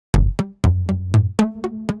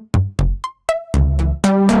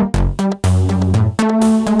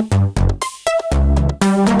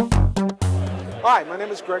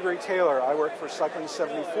name is Gregory Taylor. I work for Cycling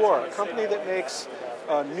 74, a company that makes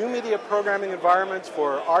new media programming environments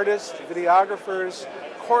for artists, videographers,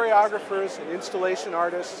 choreographers, and installation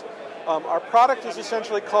artists. Our product is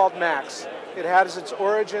essentially called Max. It has its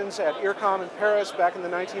origins at IRCAM in Paris back in the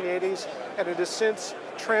 1980s, and it has since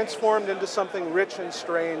transformed into something rich and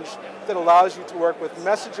strange that allows you to work with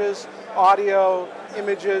messages, audio,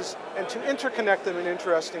 images, and to interconnect them in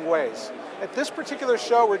interesting ways. At this particular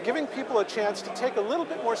show, we're giving people a chance to take a little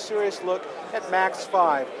bit more serious look at Max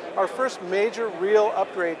 5, our first major real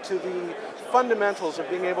upgrade to the fundamentals of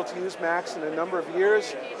being able to use Max in a number of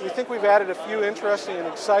years. We think we've added a few interesting and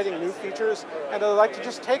exciting new features, and I'd like to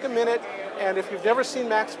just take a minute, and if you've never seen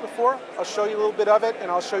Max before, I'll show you a little bit of it, and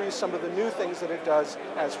I'll show you some of the new things that it does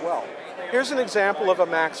as well. Here's an example of a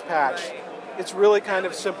Max patch. It's really kind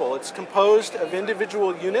of simple. It's composed of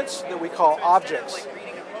individual units that we call objects.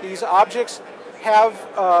 These objects have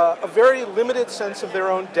a very limited sense of their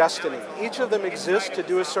own destiny. Each of them exists to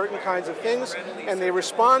do certain kinds of things, and they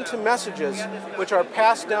respond to messages which are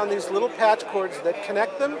passed down these little patch cords that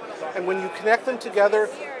connect them, and when you connect them together,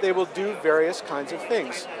 they will do various kinds of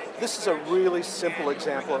things. This is a really simple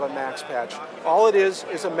example of a Max patch. All it is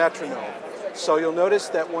a metronome. So you'll notice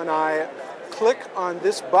that when I click on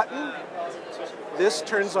this button, this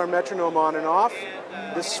turns our metronome on and off.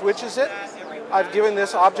 This switches it. I've given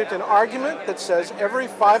this object an argument that says every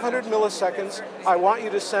 500 milliseconds, I want you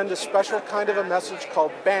to send a special kind of a message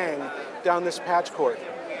called bang down this patch cord.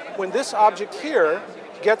 When this object here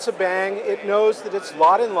gets a bang, it knows that its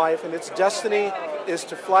lot in life and its destiny is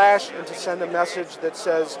to flash and to send a message that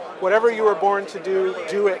says, whatever you were born to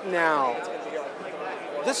do it now.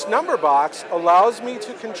 This number box allows me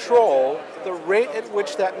to control the rate at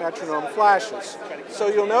which that metronome flashes. So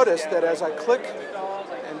you'll notice that as I click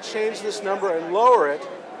and change this number and lower it,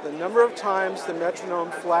 the number of times the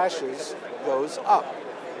metronome flashes goes up.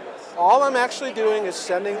 All I'm actually doing is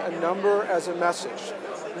sending a number as a message.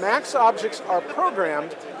 Max objects are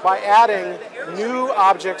programmed by adding new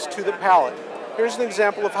objects to the palette. Here's an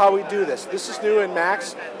example of how we do this. This is new in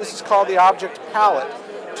Max. This is called the object palette.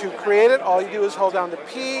 To create it, all you do is hold down the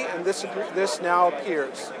P, and this now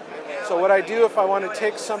appears. So what I do if I want to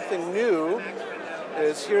take something new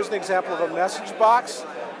is, here's an example of a message box.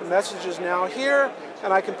 The message is now here,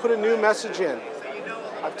 and I can put a new message in.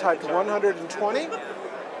 I've typed 120,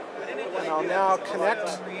 and I'll now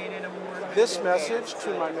connect this message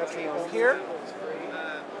to my metronome here.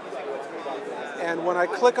 And when I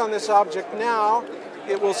click on this object now,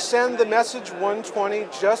 it will send the message 120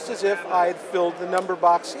 just as if I had filled the number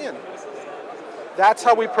box in. That's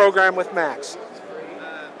how we program with Max.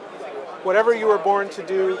 Whatever you were born to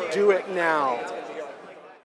do it now.